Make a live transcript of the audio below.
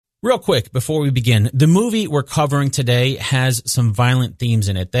Real quick, before we begin, the movie we're covering today has some violent themes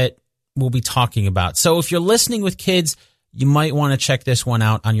in it that we'll be talking about. So if you're listening with kids, you might want to check this one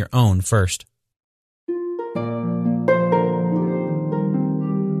out on your own first.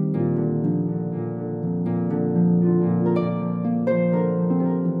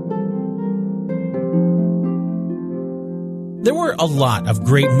 There were a lot of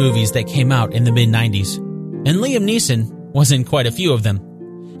great movies that came out in the mid-90s, and Liam Neeson was in quite a few of them.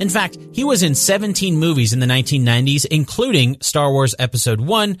 In fact, he was in 17 movies in the 1990s, including Star Wars Episode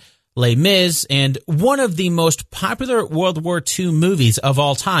I, Les Mis, and one of the most popular World War II movies of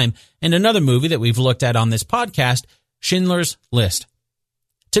all time, and another movie that we've looked at on this podcast, Schindler's List.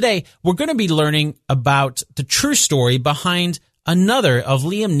 Today, we're going to be learning about the true story behind another of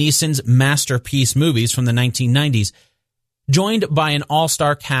Liam Neeson's masterpiece movies from the 1990s. Joined by an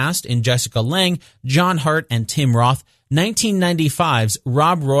all-star cast in Jessica Lange, John Hurt, and Tim Roth, 1995's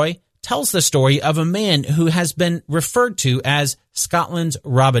Rob Roy tells the story of a man who has been referred to as Scotland's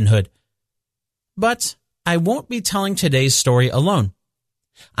Robin Hood. But I won't be telling today's story alone.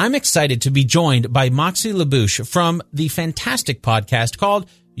 I'm excited to be joined by Moxie LaBouche from the fantastic podcast called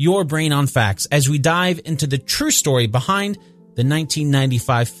Your Brain on Facts as we dive into the true story behind the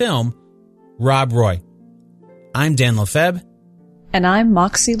 1995 film Rob Roy. I'm Dan Lefebvre. And I'm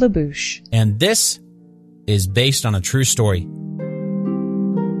Moxie LaBouche. And this is based on a true story.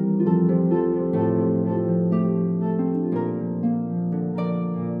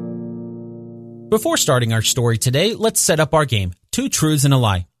 Before starting our story today, let's set up our game, Two Truths and a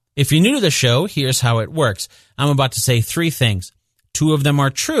Lie. If you're new to the show, here's how it works. I'm about to say three things. Two of them are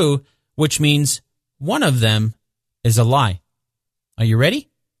true, which means one of them is a lie. Are you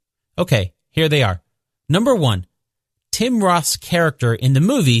ready? Okay, here they are. Number one, Tim Roth's character in the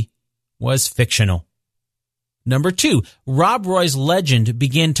movie was fictional. Number two, Rob Roy's legend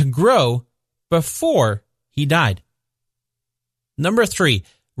began to grow before he died. Number three,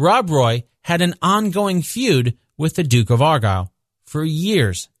 Rob Roy had an ongoing feud with the Duke of Argyll for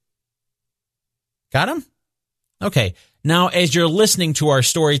years. Got him? Okay, now as you're listening to our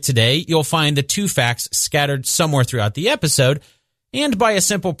story today, you'll find the two facts scattered somewhere throughout the episode, and by a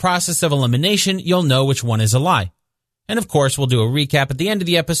simple process of elimination, you'll know which one is a lie. And of course, we'll do a recap at the end of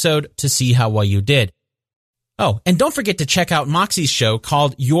the episode to see how well you did. Oh, and don't forget to check out Moxie's show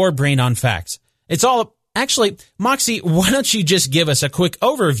called Your Brain on Facts. It's all... Actually, Moxie, why don't you just give us a quick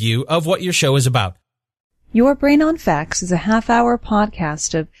overview of what your show is about? Your Brain on Facts is a half-hour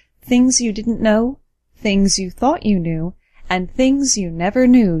podcast of things you didn't know, things you thought you knew, and things you never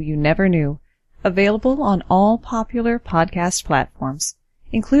knew. Available on all popular podcast platforms,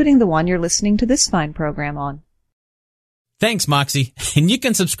 including the one you're listening to this fine program on. Thanks, Moxie. And you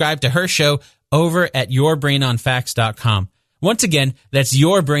can subscribe to her show over at yourbrainonfacts.com. Once again, that's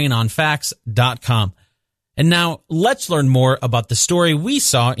yourbrainonfacts.com. And now let's learn more about the story we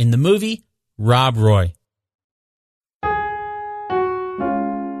saw in the movie Rob Roy.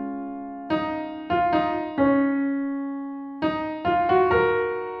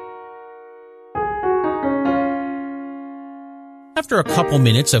 After a couple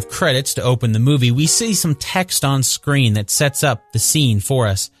minutes of credits to open the movie, we see some text on screen that sets up the scene for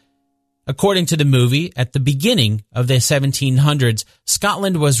us. According to the movie, at the beginning of the 1700s,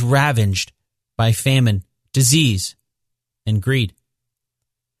 Scotland was ravaged by famine, disease, and greed.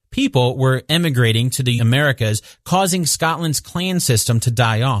 People were emigrating to the Americas, causing Scotland's clan system to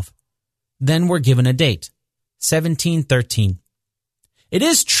die off. Then we're given a date, 1713. It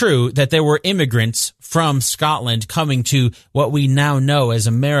is true that there were immigrants from Scotland coming to what we now know as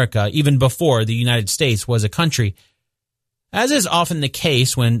America, even before the United States was a country. As is often the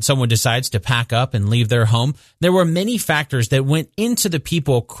case when someone decides to pack up and leave their home, there were many factors that went into the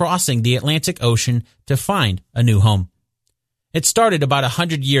people crossing the Atlantic Ocean to find a new home. It started about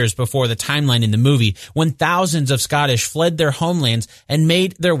 100 years before the timeline in the movie, when thousands of Scottish fled their homelands and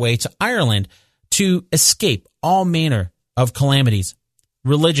made their way to Ireland to escape all manner of calamities.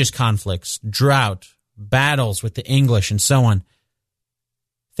 Religious conflicts, drought, battles with the English, and so on.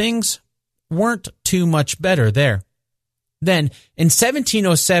 Things weren't too much better there. Then, in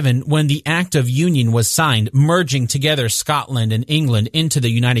 1707, when the Act of Union was signed, merging together Scotland and England into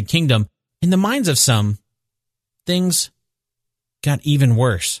the United Kingdom, in the minds of some, things got even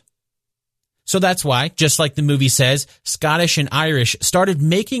worse. So that's why, just like the movie says, Scottish and Irish started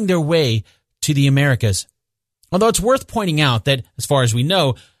making their way to the Americas. Although it's worth pointing out that, as far as we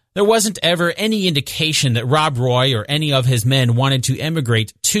know, there wasn't ever any indication that Rob Roy or any of his men wanted to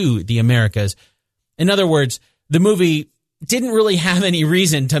emigrate to the Americas. In other words, the movie didn't really have any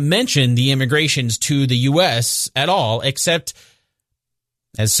reason to mention the immigrations to the U.S. at all, except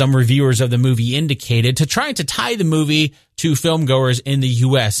as some reviewers of the movie indicated, to try to tie the movie to filmgoers in the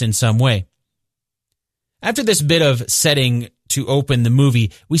U.S. in some way. After this bit of setting to open the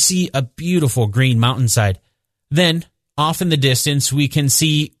movie, we see a beautiful green mountainside. Then, off in the distance, we can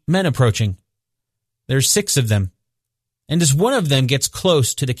see men approaching. There's 6 of them. And as one of them gets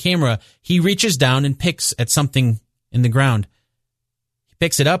close to the camera, he reaches down and picks at something in the ground. He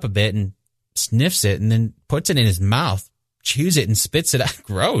picks it up a bit and sniffs it and then puts it in his mouth, chews it and spits it out.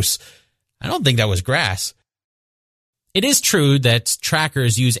 Gross. I don't think that was grass. It is true that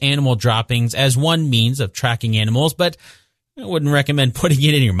trackers use animal droppings as one means of tracking animals, but I wouldn't recommend putting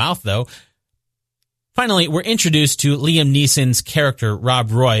it in your mouth, though. Finally, we're introduced to Liam Neeson's character,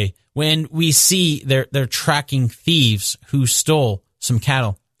 Rob Roy, when we see they're tracking thieves who stole some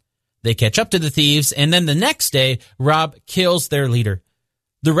cattle. They catch up to the thieves, and then the next day, Rob kills their leader.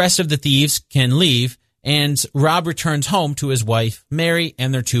 The rest of the thieves can leave, and Rob returns home to his wife, Mary,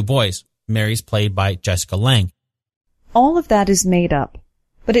 and their 2 boys. Mary's played by Jessica Lange. All of that is made up,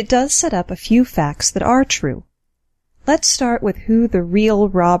 but it does set up a few facts that are true. Let's start with who the real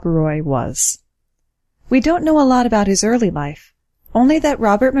Rob Roy was. We don't know a lot about his early life, only that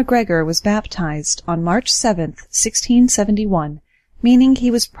Robert McGregor was baptized on March 7th, 1671, meaning he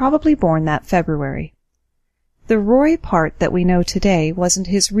was probably born that February. The Roy part that we know today wasn't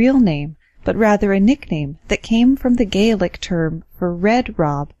his real name, but rather a nickname that came from the Gaelic term for red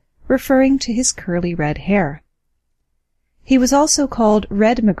Rob, referring to his curly red hair. He was also called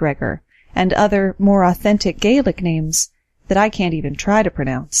Red McGregor, and other more authentic Gaelic names that I can't even try to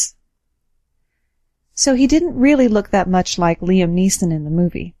pronounce. So he didn't really look that much like Liam Neeson in the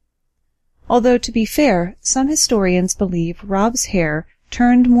movie. Although, to be fair, some historians believe Rob's hair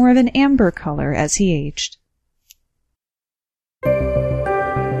turned more of an amber color as he aged.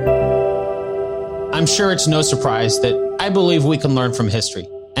 I'm sure it's no surprise that I believe we can learn from history,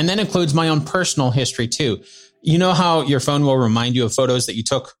 and that includes my own personal history too. You know how your phone will remind you of photos that you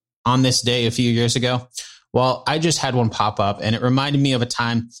took on this day a few years ago? Well, I just had one pop up, and it reminded me of a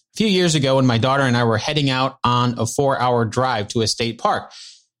time a few years ago when my daughter and I were heading out on a 4-hour drive to a state park.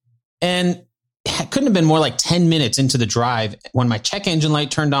 And it couldn't have been more like 10 minutes into the drive when my check engine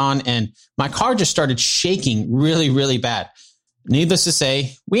light turned on and my car just started shaking really, really bad. Needless to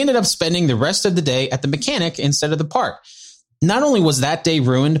say, we ended up spending the rest of the day at the mechanic instead of the park. Not only was that day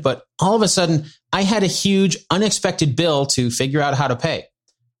ruined, but all of a sudden I had a huge unexpected bill to figure out how to pay.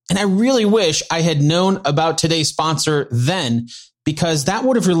 And I really wish I had known about today's sponsor then, because that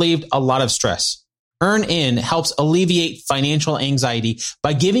would have relieved a lot of stress. EarnIn helps alleviate financial anxiety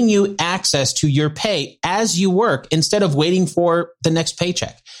by giving you access to your pay as you work instead of waiting for the next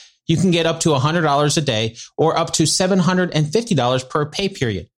paycheck. You can get up to $100 a day or up to $750 per pay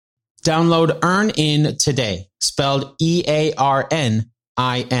period. Download EarnIn today, spelled EARNIN,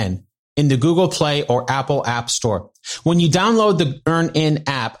 in the Google Play or Apple App Store. When you download the EarnIn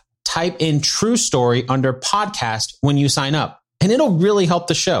app, type in True Story under podcast when you sign up, and it'll really help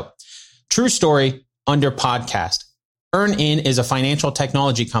the show. True Story under podcast. EarnIn is a financial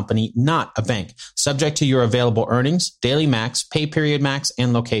technology company, not a bank. Subject to your available earnings, daily max, pay period max,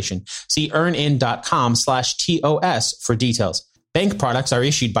 and location. See earnin.com/TOS for details. Bank products are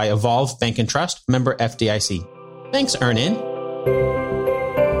issued by Evolve Bank and Trust, member FDIC. Thanks, EarnIn.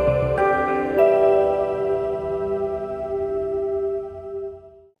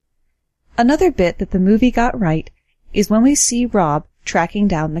 Another bit that the movie got right is when we see Rob tracking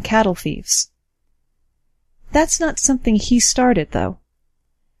down the cattle thieves. That's not something he started, though.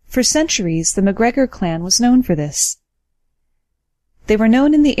 For centuries, the McGregor clan was known for this. They were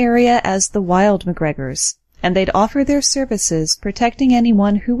known in the area as the Wild McGregors, and they'd offer their services protecting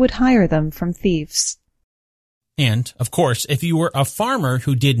anyone who would hire them from thieves. And, of course, if you were a farmer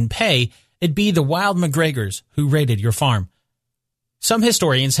who didn't pay, it'd be the Wild McGregors who raided your farm. Some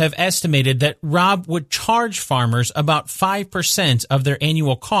historians have estimated that Rob would charge farmers about 5% of their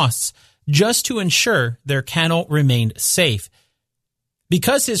annual costs just to ensure their cattle remained safe.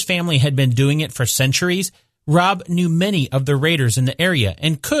 Because his family had been doing it for centuries, Rob knew many of the raiders in the area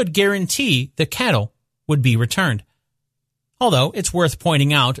and could guarantee the cattle would be returned. Although it's worth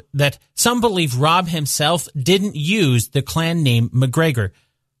pointing out that some believe Rob himself didn't use the clan name McGregor.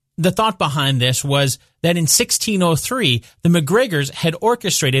 The thought behind this was that in 1603, the McGregors had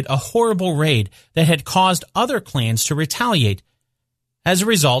orchestrated a horrible raid that had caused other clans to retaliate. As a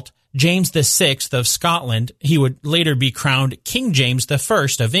result, James VI of Scotland, he would later be crowned King James I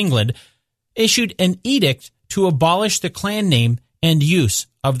of England, issued an edict to abolish the clan name and use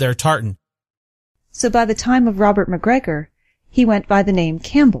of their tartan. So by the time of Robert McGregor, he went by the name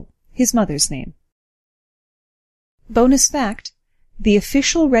Campbell, his mother's name. Bonus fact, The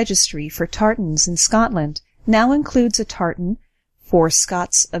official registry for tartans in Scotland now includes a tartan for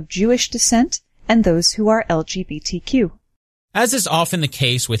Scots of Jewish descent and those who are LGBTQ. As is often the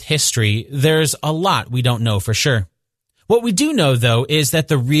case with history, there's a lot we don't know for sure. What we do know, though, is that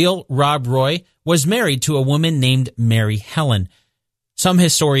the real Rob Roy was married to a woman named Mary Helen. Some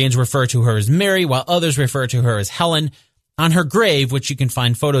historians refer to her as Mary, while others refer to her as Helen. On her grave, which you can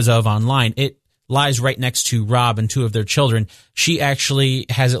find photos of online, it lies right next to Rob and two of their children. She actually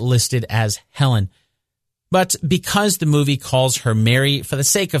has it listed as Helen. But because the movie calls her Mary, for the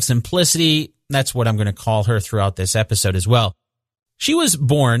sake of simplicity, that's what I'm going to call her throughout this episode as well. She was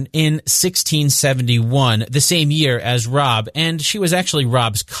born in 1671, the same year as Rob, and she was actually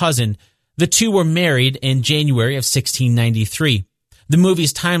Rob's cousin. The two were married in January of 1693. The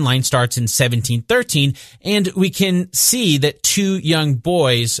movie's timeline starts in 1713, and we can see that two young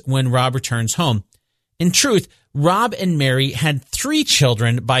boys when Rob returns home. In truth, Rob and Mary had 3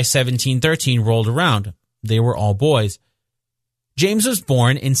 children by 1713 rolled around. They were all boys. James was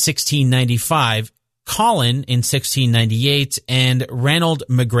born in 1695, Colin in 1698, and Ranald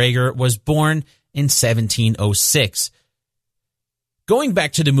McGregor was born in 1706. Going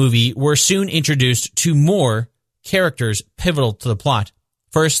back to the movie, we're soon introduced to more characters pivotal to the plot.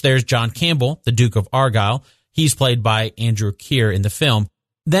 First, there's John Campbell, the Duke of Argyll. He's played by Andrew Keir in the film.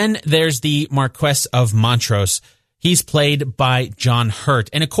 Then there's the Marquess of Montrose. He's played by John Hurt.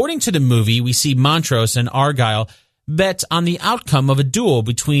 And according to the movie, we see Montrose and Argyll bet on the outcome of a duel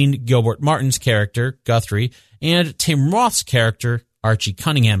between Gilbert Martin's character, Guthrie, and Tim Roth's character, Archie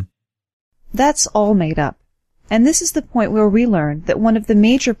Cunningham. That's all made up. And this is the point where we learn that one of the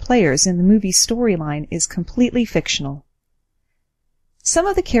major players in the movie's storyline is completely fictional. Some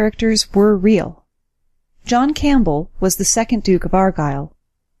of the characters were real. John Campbell was the 2nd Duke of Argyll.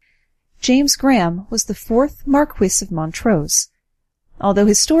 James Graham was the 4th Marquis of Montrose, although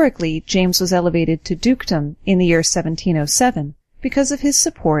historically James was elevated to dukedom in the year 1707 because of his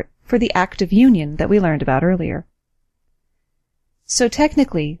support for the Act of Union that we learned about earlier. So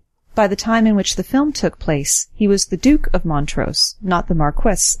technically, by the time in which the film took place, he was the Duke of Montrose, not the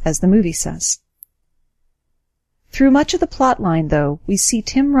Marquis, as the movie says. Through much of the plot line, though, we see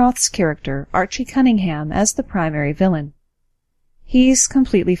Tim Roth's character, Archie Cunningham, as the primary villain. He's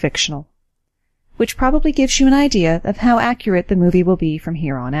completely fictional, which probably gives you an idea of how accurate the movie will be from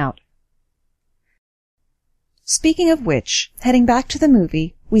here on out. Speaking of which, heading back to the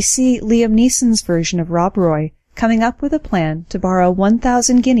movie, we see Liam Neeson's version of Rob Roy coming up with a plan to borrow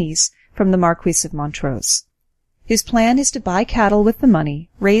 1,000 guineas from the Marquis of Montrose. His plan is to buy cattle with the money,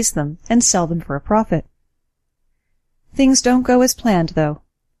 raise them, and sell them for a profit. Things don't go as planned, though.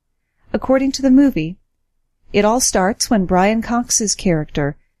 According to the movie, it all starts when Brian Cox's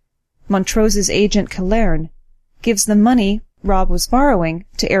character, Montrose's agent Killearn, gives the money Rob was borrowing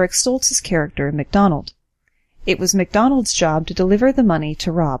to Eric Stoltz's character, MacDonald. It was MacDonald's job to deliver the money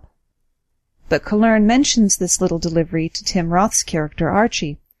to Rob. But Killearn mentions this little delivery to Tim Roth's character,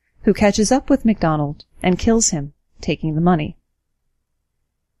 Archie, who catches up with MacDonald and kills him, taking the money.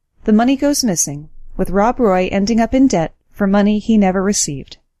 The money goes missing, with Rob Roy ending up in debt for money he never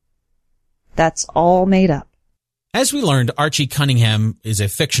received. That's all made up. As we learned, Archie Cunningham is a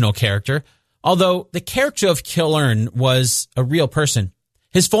fictional character, although the character of Killearn was a real person.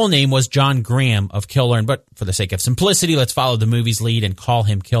 His full name was John Graham of Killearn, but for the sake of simplicity, let's follow the movie's lead and call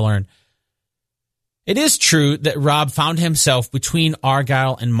him Killearn. It is true that Rob found himself between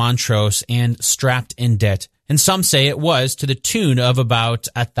Argyll and Montrose and strapped in debt, and some say it was to the tune of about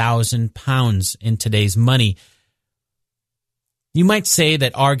 £1,000 in today's money. You might say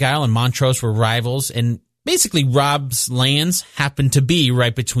that Argyll and Montrose were rivals, and basically Rob's lands happened to be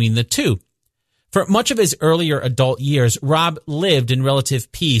right between the two. For much of his earlier adult years, Rob lived in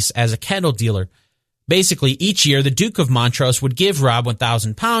relative peace as a cattle dealer. Basically, each year, the Duke of Montrose would give Rob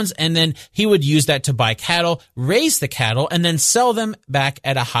 £1,000, and then he would use that to buy cattle, raise the cattle, and then sell them back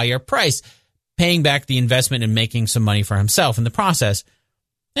at a higher price, paying back the investment and making some money for himself in the process.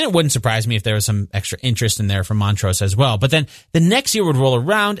 And it wouldn't surprise me if there was some extra interest in there from Montrose as well. But then the next year would roll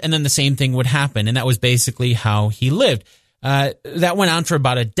around, and then the same thing would happen, and that was basically how he lived. That went on for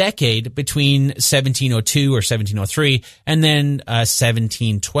about a decade between 1702 or 1703 and then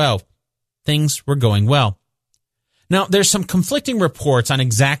 1712. Things were going well. Now, there's some conflicting reports on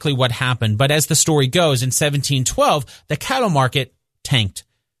exactly what happened, but as the story goes, in 1712, the cattle market tanked.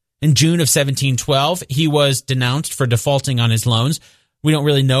 In June of 1712, he was denounced for defaulting on his loans. We don't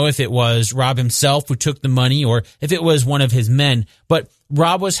really know if it was Rob himself who took the money or if it was one of his men, but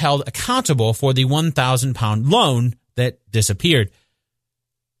Rob was held accountable for the £1,000 loan that disappeared.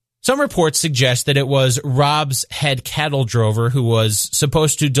 Some reports suggest that it was Rob's head cattle drover who was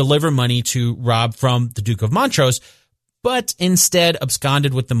supposed to deliver money to Rob from the Duke of Montrose, but instead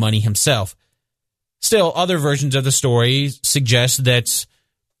absconded with the money himself. Still, other versions of the story suggest that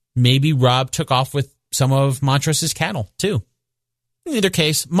maybe Rob took off with some of Montrose's cattle, too. In either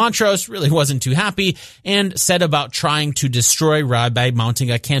case, Montrose really wasn't too happy and set about trying to destroy Rob by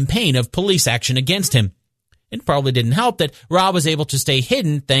mounting a campaign of police action against him. It probably didn't help that Rob was able to stay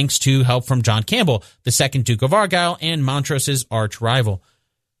hidden thanks to help from John Campbell, the second Duke of Argyll and Montrose's arch-rival.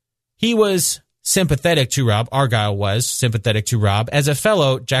 He was sympathetic to Rob, Argyll was sympathetic to Rob, as a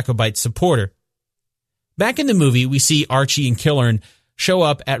fellow Jacobite supporter. Back in the movie, we see Archie and Killearn show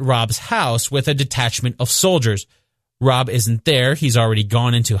up at Rob's house with a detachment of soldiers. Rob isn't there, he's already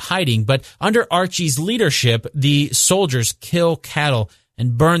gone into hiding, but under Archie's leadership, the soldiers kill cattle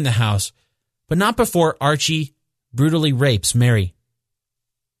and burn the house, but not before Archie brutally rapes Mary.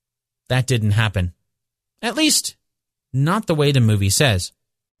 That didn't happen. At least, not the way the movie says.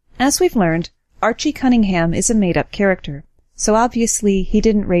 As we've learned, Archie Cunningham is a made-up character, so obviously he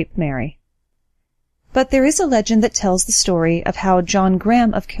didn't rape Mary. But there is a legend that tells the story of how John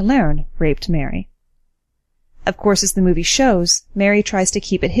Graham of Killearn raped Mary. Of course, as the movie shows, Mary tries to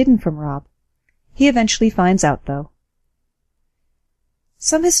keep it hidden from Rob. He eventually finds out, though.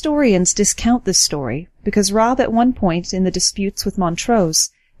 Some historians discount this story because Rob at one point in the disputes with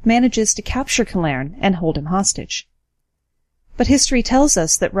Montrose manages to capture Killearn and hold him hostage. But history tells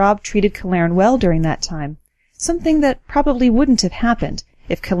us that Rob treated Killearn well during that time, something that probably wouldn't have happened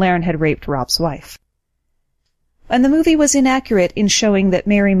if Killearn had raped Rob's wife. And the movie was inaccurate in showing that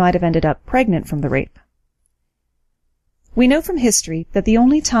Mary might have ended up pregnant from the rape. We know from history that the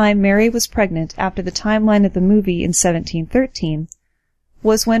only time Mary was pregnant after the timeline of the movie in 1713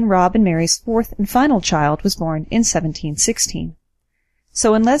 was when Rob and Mary's fourth and final child was born in 1716.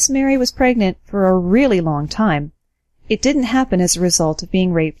 So unless Mary was pregnant for a really long time, it didn't happen as a result of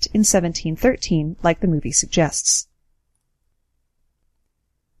being raped in 1713 like the movie suggests.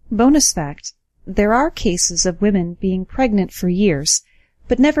 Bonus fact, there are cases of women being pregnant for years,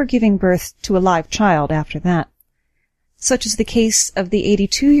 but never giving birth to a live child after that. Such is the case of the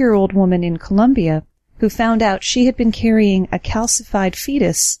 82-year-old woman in Colombia who found out she had been carrying a calcified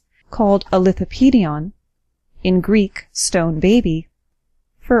fetus called a lithopedion, in Greek, stone baby,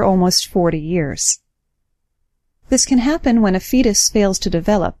 for almost 40 years. This can happen when a fetus fails to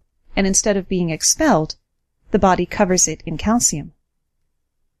develop, and instead of being expelled, the body covers it in calcium.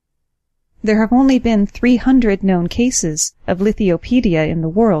 There have only been 300 known cases of lithopedia in the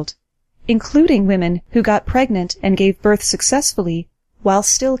world, including women who got pregnant and gave birth successfully while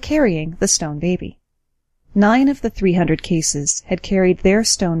still carrying the stone baby. 9 of the 300 cases had carried their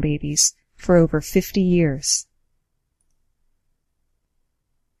stone babies for over 50 years.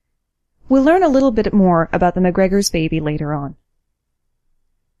 We'll learn a little bit more about the McGregor's baby later on.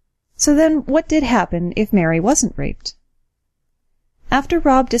 So then, what did happen if Mary wasn't raped? After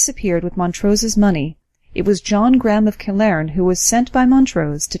Rob disappeared with Montrose's money, it was John Graham of Killearn who was sent by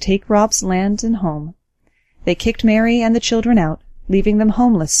Montrose to take Rob's land and home. They kicked Mary and the children out, leaving them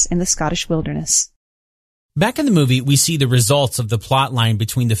homeless in the Scottish wilderness. Back in the movie, we see the results of the plot line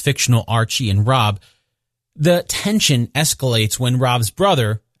between the fictional Archie and Rob. The tension escalates when Rob's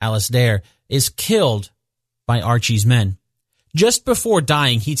brother, Alasdair, is killed by Archie's men. Just before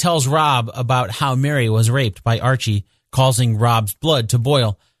dying, he tells Rob about how Mary was raped by Archie, causing Rob's blood to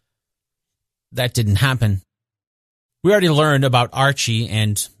boil. That didn't happen. We already learned about Archie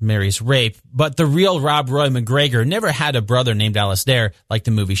and Mary's rape, but the real Rob Roy McGregor never had a brother named Alasdair like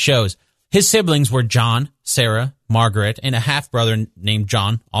the movie shows. His siblings were John, Sarah, Margaret, and a half-brother named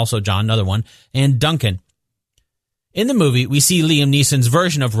John, also John, another one, and Duncan. In the movie, we see Liam Neeson's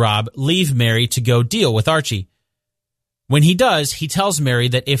version of Rob leave Mary to go deal with Archie. When he does, he tells Mary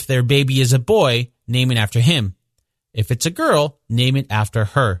that if their baby is a boy, name it after him. If it's a girl, name it after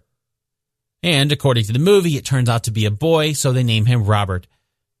her. And according to the movie, it turns out to be a boy, so they name him Robert.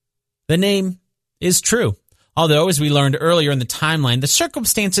 The name is true. Although, as we learned earlier in the timeline, the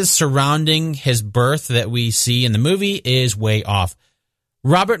circumstances surrounding his birth that we see in the movie is way off.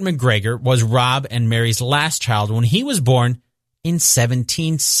 Robert McGregor was Rob and Mary's last child when he was born in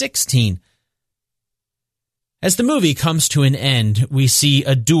 1716. As the movie comes to an end, we see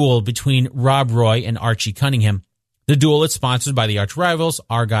a duel between Rob Roy and Archie Cunningham. The duel is sponsored by the arch-rivals,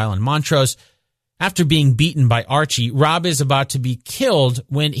 Argyll and Montrose. After being beaten by Archie, Rob is about to be killed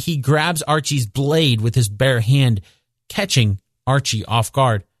when he grabs Archie's blade with his bare hand, catching Archie off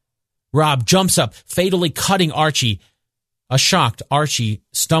guard. Rob jumps up, fatally cutting Archie. A shocked Archie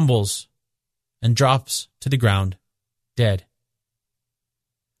stumbles and drops to the ground, dead.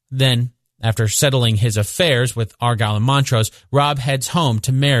 Then, after settling his affairs with Argyle and Montrose, Rob heads home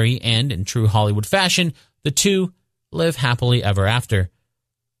to marry, and in true Hollywood fashion, the two live happily ever after.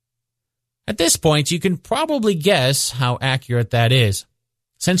 At this point, you can probably guess how accurate that is.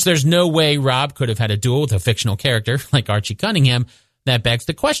 Since there's no way Rob could have had a duel with a fictional character like Archie Cunningham, that begs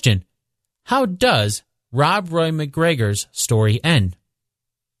the question, how does Rob Roy McGregor's story end?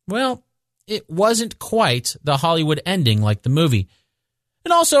 Well, it wasn't quite the Hollywood ending like the movie.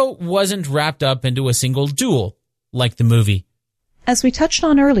 It also wasn't wrapped up into a single duel like the movie. As we touched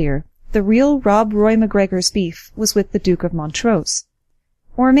on earlier, the real Rob Roy McGregor's beef was with the Duke of Montrose.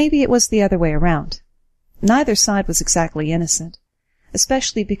 Or maybe it was the other way around. Neither side was exactly innocent,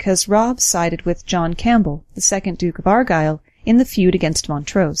 especially because Rob sided with John Campbell, the second Duke of Argyle, in the feud against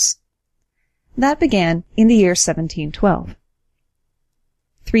Montrose. That began in the year 1712.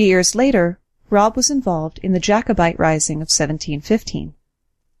 3 years later, Rob was involved in the Jacobite Rising of 1715.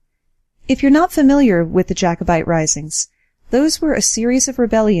 If you're not familiar with the Jacobite Risings, those were a series of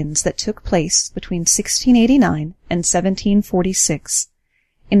rebellions that took place between 1689 and 1746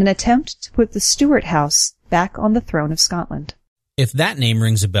 in an attempt to put the Stuart House back on the throne of Scotland. If that name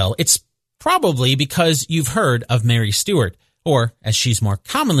rings a bell, it's probably because you've heard of Mary Stuart, or, as she's more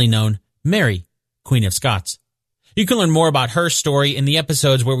commonly known, Mary, Queen of Scots. You can learn more about her story in the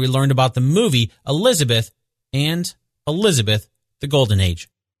episodes where we learned about the movie Elizabeth and Elizabeth, the Golden Age.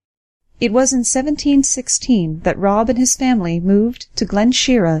 It was in 1716 that Rob and his family moved to Glen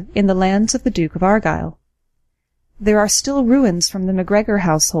Shira in the lands of the Duke of Argyle. There are still ruins from the McGregor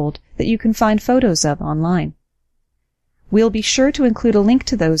household that you can find photos of online. We'll be sure to include a link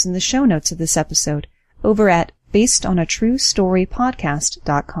to those in the show notes of this episode over at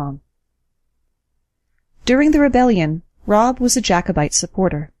basedonatruestorypodcast.com. During the rebellion, Rob was a Jacobite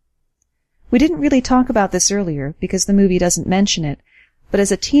supporter. We didn't really talk about this earlier because the movie doesn't mention it, but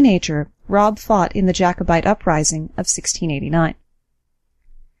as a teenager, Rob fought in the Jacobite uprising of 1689.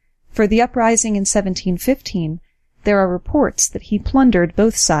 For the uprising in 1715, there are reports that he plundered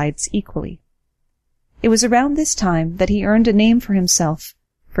both sides equally. It was around this time that he earned a name for himself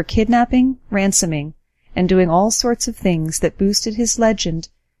for kidnapping, ransoming, and doing all sorts of things that boosted his legend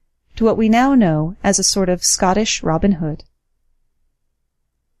to what we now know as a sort of Scottish Robin Hood.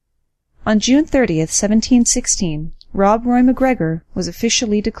 On June 30th, 1716, Rob Roy McGregor was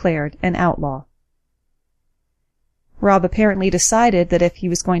officially declared an outlaw. Rob apparently decided that if he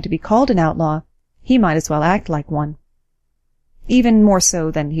was going to be called an outlaw, he might as well act like one. Even more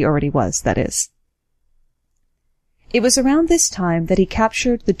so than he already was, that is. It was around this time that he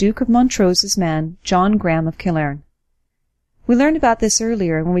captured the Duke of Montrose's man, John Graham of Killearn. We learned about this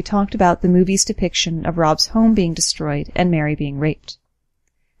earlier when we talked about the movie's depiction of Rob's home being destroyed and Mary being raped.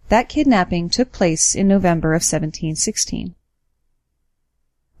 That kidnapping took place in November of 1716.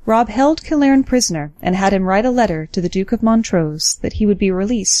 Rob held Killearn prisoner and had him write a letter to the Duke of Montrose that he would be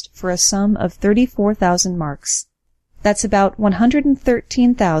released for a sum of 34,000 marks. That's about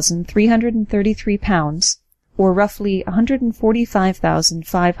 113,333 pounds, or roughly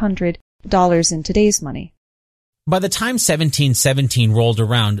 $145,500 in today's money. By the time 1717 rolled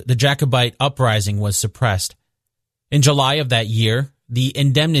around, the Jacobite uprising was suppressed. In July of that year, the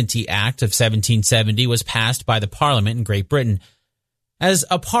Indemnity Act of 1770 was passed by the Parliament in Great Britain. As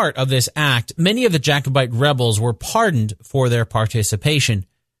a part of this act, many of the Jacobite rebels were pardoned for their participation.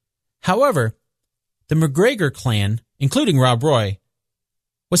 However, the McGregor clan, including Rob Roy,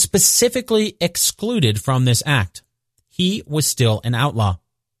 was specifically excluded from this act. He was still an outlaw.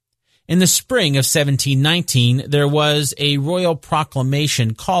 In the spring of 1719, there was a royal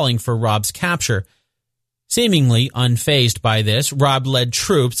proclamation calling for Rob's capture. Seemingly unfazed by this, Rob led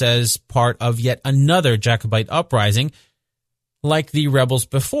troops as part of yet another Jacobite uprising. Like the rebels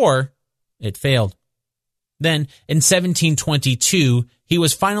before, it failed. Then, in 1722, he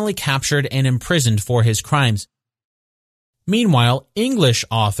was finally captured and imprisoned for his crimes. Meanwhile, English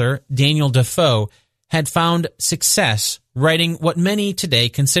author Daniel Defoe had found success writing what many today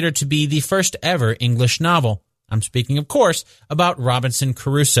consider to be the first ever English novel. I'm speaking, of course, about Robinson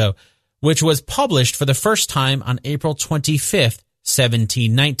Crusoe, which was published for the first time on April 25th,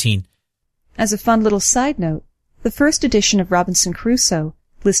 1719. As a fun little side note, the first edition of Robinson Crusoe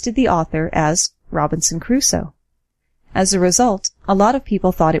listed the author as Robinson Crusoe. As a result, a lot of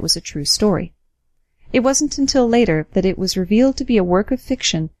people thought it was a true story. It wasn't until later that it was revealed to be a work of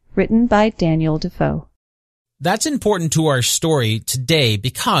fiction written by Daniel Defoe. That's important to our story today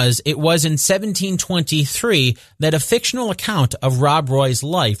because it was in 1723 that a fictional account of Rob Roy's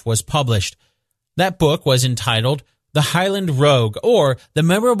life was published. That book was entitled The Highland Rogue, or The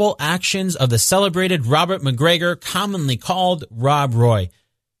Memorable Actions of the Celebrated Robert McGregor, commonly called Rob Roy.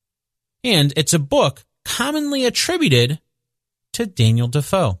 and it's a book commonly attributed to Daniel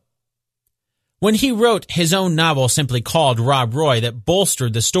Defoe. When he wrote his own novel simply called Rob Roy that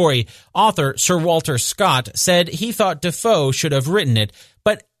bolstered the story, author Sir Walter Scott said he thought Defoe should have written it,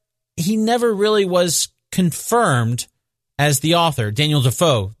 but he never really was confirmed as the author. Daniel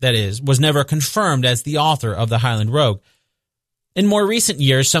Defoe, that is, was never confirmed as the author of The Highland Rogue. In more recent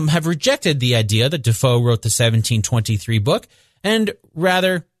years, some have rejected the idea that Defoe wrote the 1723 book, and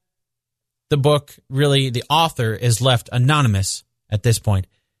rather, the book, really, the author is left anonymous at this point.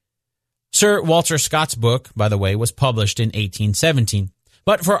 Sir Walter Scott's book, by the way, was published in 1817.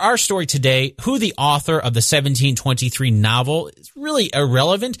 But for our story today, who the author of the 1723 novel is really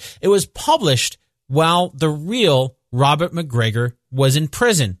irrelevant. It was published while the real Robert McGregor was in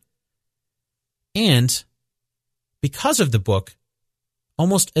prison. And because of the book,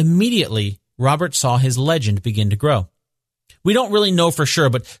 almost immediately, Robert saw his legend begin to grow. We don't really know for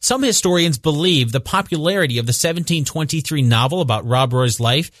sure, but some historians believe the popularity of the 1723 novel about Rob Roy's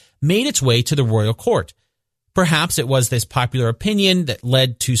life made its way to the royal court. Perhaps it was this popular opinion that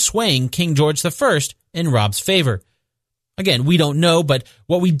led to swaying King George I in Rob's favor. Again, we don't know, but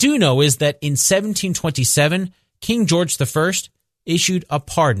what we do know is that in 1727, King George I issued a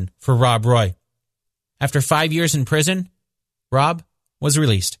pardon for Rob Roy. After 5 years in prison, Rob was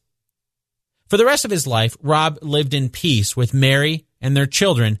released. For the rest of his life, Rob lived in peace with Mary and their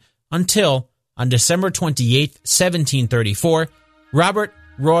children until, on December 28, 1734, Robert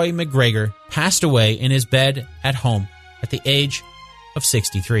Roy McGregor passed away in his bed at home at the age of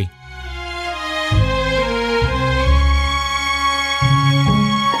 63.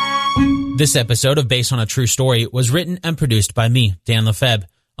 This episode of Based on a True Story was written and produced by me, Dan Lefebvre,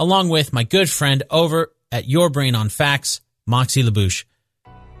 along with my good friend over at Your Brain on Facts, Moxie LaBouche.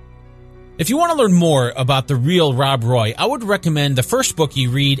 If you want to learn more about the real Rob Roy, I would recommend the first book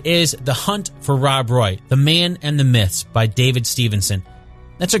you read is The Hunt for Rob Roy, The Man and the Myths by David Stevenson.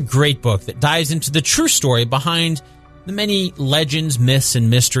 That's a great book that dives into the true story behind the many legends, myths,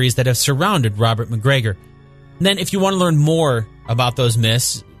 and mysteries that have surrounded Robert McGregor. And then if you want to learn more about those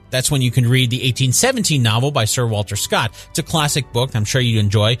myths, that's when you can read the 1817 novel by Sir Walter Scott. It's a classic book I'm sure you'd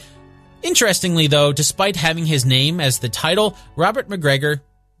enjoy. Interestingly, though, despite having his name as the title, Robert McGregor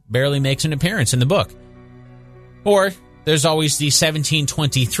barely makes an appearance in the book. Or there's always the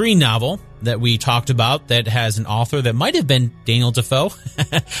 1723 novel that we talked about that has an author that might have been Daniel Defoe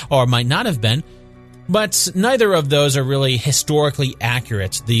or might not have been, but neither of those are really historically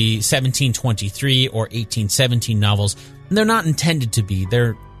accurate. The 1723 or 1817 novels, they're not intended to be.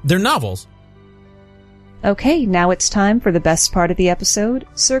 They're novels. Okay, now it's time for the best part of the episode,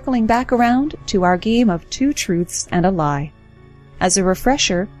 circling back around to our game of Two Truths and a Lie. As a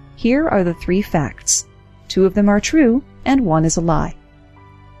refresher, here are the 3 facts. 2 of them are true, and 1 is a lie.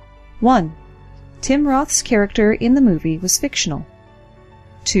 1. Tim Roth's character in the movie was fictional.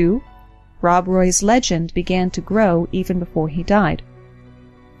 2. Rob Roy's legend began to grow even before he died.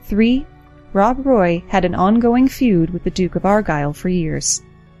 3. Rob Roy had an ongoing feud with the Duke of Argyll for years.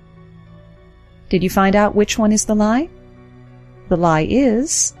 Did you find out which one is the lie? The lie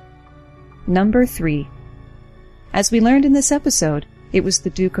is number 3. As we learned in this episode, it was the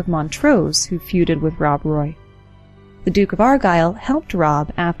Duke of Montrose who feuded with Rob Roy. The Duke of Argyll helped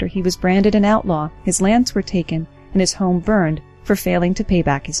Rob after he was branded an outlaw, his lands were taken, and his home burned for failing to pay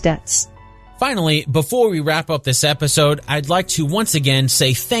back his debts. Finally, before we wrap up this episode, I'd like to once again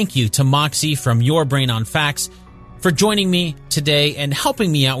say thank you to Moxie from Your Brain on Facts for joining me today and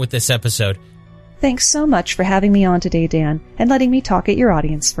helping me out with this episode. Thanks so much for having me on today, Dan, and letting me talk at your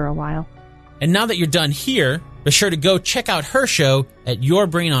audience for a while. And now that you're done here, be sure to go check out her show at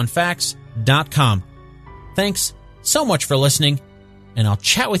yourbrainonfacts.com. Thanks so much for listening, and I'll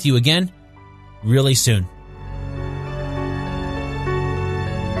chat with you again really soon.